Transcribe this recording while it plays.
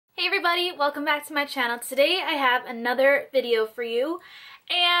everybody, welcome back to my channel. Today I have another video for you,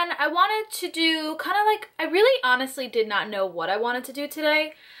 and I wanted to do kind of like, I really honestly did not know what I wanted to do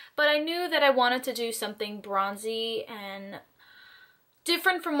today, but I knew that I wanted to do something bronzy and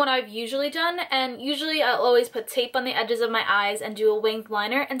different from what I've usually done. And usually I'll always put tape on the edges of my eyes and do a winged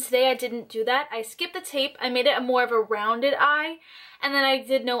liner, and today I didn't do that. I skipped the tape, I made it more of a rounded eye, and then I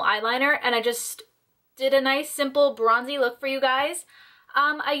did no eyeliner, and I just did a nice simple bronzy look for you guys.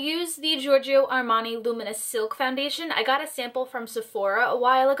 I used the Giorgio Armani Luminous Silk Foundation. I got a sample from Sephora a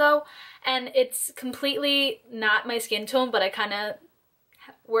while ago, and it's completely not my skin tone, but I kind of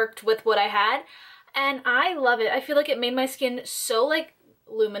worked with what I had, and I love it. I feel like it made my skin so, like,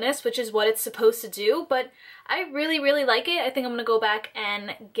 luminous, which is what it's supposed to do, but I really like it. I think I'm going to go back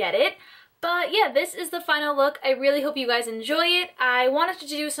and get it. But yeah, this is the final look. I really hope you guys enjoy it. I wanted to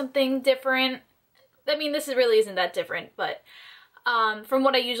do something different. I mean, this really isn't that different, but from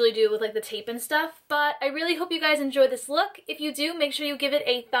what I usually do with like the tape and stuff, but I really hope you guys enjoy this look. If you do, make sure you give it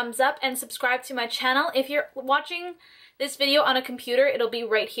a thumbs up and subscribe to my channel. If you're watching this video on a computer, it'll be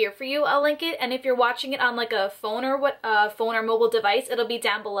right here for you. I'll link it. And if you're watching it on like a phone or mobile device, it'll be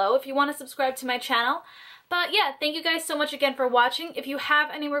down below if you want to subscribe to my channel. But yeah, thank you guys so much again for watching. If you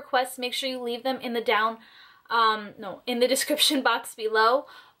have any requests, make sure you leave them in the in the description box below.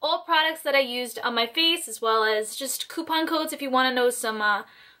 All products that I used on my face, as well as just coupon codes if you want to know some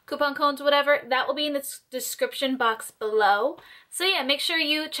coupon codes, whatever, that will be in the description box below. So yeah, make sure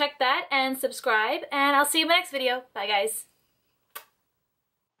you check that and subscribe, and I'll see you in my next video. Bye guys.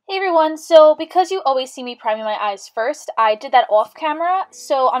 Hey everyone, so because you always see me priming my eyes first, I did that off camera,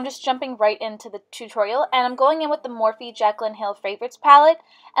 so I'm just jumping right into the tutorial, and I'm going in with the Morphe Jaclyn Hill Favorites palette,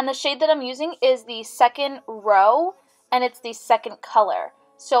 and the shade that I'm using is the second row, and it's the second color.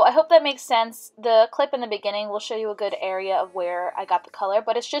 So I hope that makes sense. The clip in the beginning will show you a good area of where I got the color,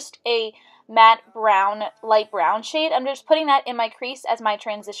 but it's just a matte brown, light brown shade. I'm just putting that in my crease as my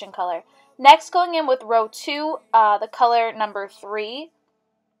transition color. Next, going in with row 2, the color number 3.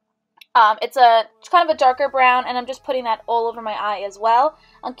 It's kind of a darker brown, and I'm just putting that all over my eye as well.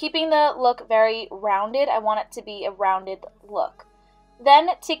 I'm keeping the look very rounded. I want it to be a rounded look. Then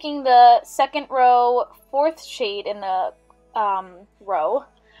taking the second row, 4th shade in the row,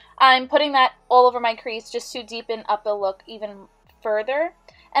 I'm putting that all over my crease just to deepen up the look even further.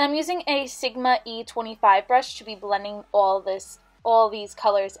 And I'm using a Sigma E25 brush to be blending all these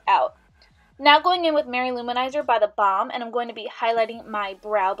colors out. Now going in with Mary Luminizer by the Balm, and I'm going to be highlighting my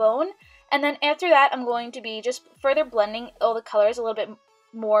brow bone. And then after that, I'm going to be just further blending all the colors a little bit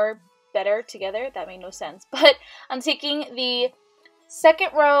more better together. That made no sense. But I'm taking the second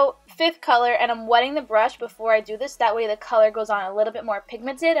row, 5th color, and I'm wetting the brush before I do this. That way the color goes on a little bit more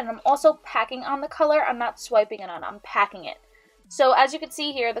pigmented, and I'm also packing on the color. I'm not swiping it on, I'm packing it. So as you can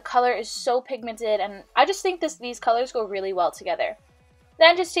see here, the color is so pigmented, and I just think these colors go really well together.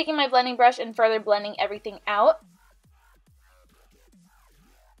 Then just taking my blending brush and further blending everything out.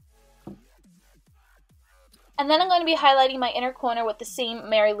 And then I'm going to be highlighting my inner corner with the same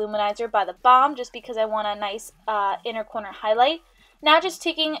Mary Luminizer by the Balm, just because I want a nice inner corner highlight. Now just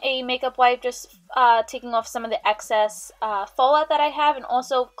taking a makeup wipe, just taking off some of the excess fallout that I have, and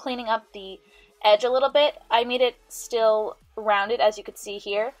also cleaning up the edge a little bit. I made it still rounded, as you could see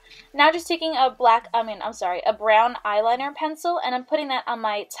here. Now just taking a brown eyeliner pencil, and I'm putting that on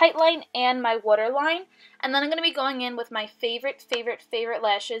my tight line and my waterline. And then I'm going to be going in with my favorite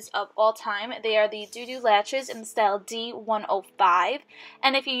lashes of all time. They are the DODO Lashes in the style D105.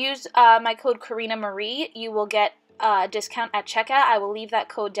 And if you use my code Corrina Marie, you will get discount at checkout. I will leave that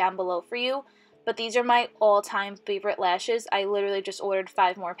code down below for you. But these are my all-time favorite lashes. I literally just ordered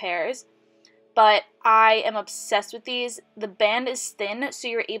 5 more pairs. But I am obsessed with these. The band is thin, so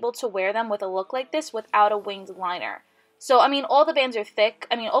you're able to wear them with a look like this without a winged liner. So, I mean, all the bands are thick.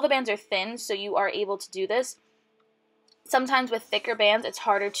 I mean, all the bands are thin, so you are able to do this. Sometimes with thicker bands, it's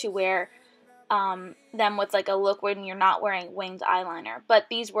harder to wear them with like a look when you're not wearing winged eyeliner. But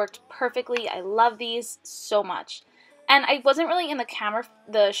these worked perfectly. I love these so much. And I wasn't really in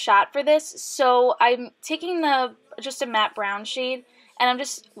the shot for this, so I'm taking just a matte brown shade, and I'm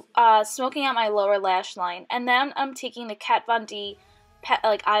just smoking out my lower lash line. And then I'm taking the Kat Von D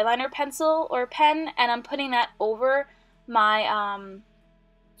eyeliner pencil or pen, and I'm putting that over my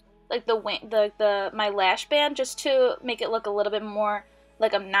my lash band, just to make it look a little bit more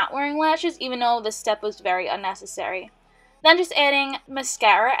like I'm not wearing lashes, even though this step was very unnecessary. Then just adding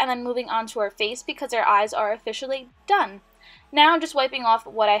mascara, and then moving on to her face because her eyes are officially done. Now I'm just wiping off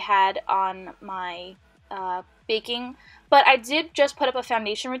what I had on my baking But I did just put up a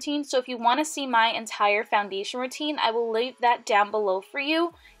foundation routine, so if you want to see my entire foundation routine, I will leave that down below for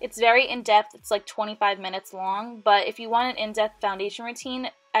you. It's very in-depth. It's like 25 minutes long, but if you want an in-depth foundation routine,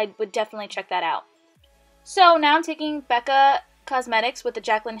 I would definitely check that out. So now I'm taking Becca Cosmetics with the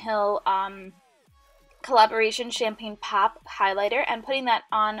Jaclyn Hill collaboration Champagne Pop highlighter and putting that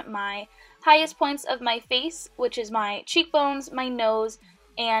on my highest points of my face, which is my cheekbones, my nose,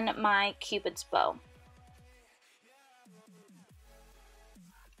 and my Cupid's bow.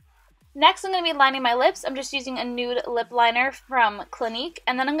 Next, I'm going to be lining my lips. I'm just using a nude lip liner from Clinque,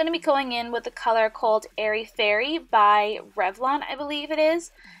 and then I'm going to be going in with a color called Airy Fairy by Revlon, I believe it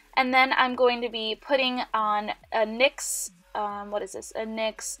is. And then I'm going to be putting on a NYX, what is this? A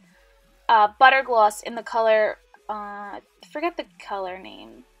NYX Butter Gloss in the color, I forget the color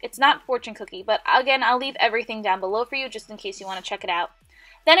name. It's not Fortune Cookie, but again, I'll leave everything down below for you just in case you want to check it out.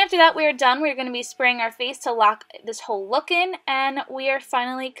 Then after that, we are done. We're going to be spraying our face to lock this whole look in, and we are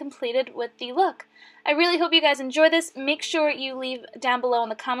finally completed with the look. I really hope you guys enjoy this. Make sure you leave down below in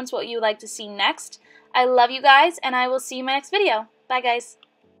the comments what you would like to see next. I love you guys, and I will see you in my next video. Bye, guys.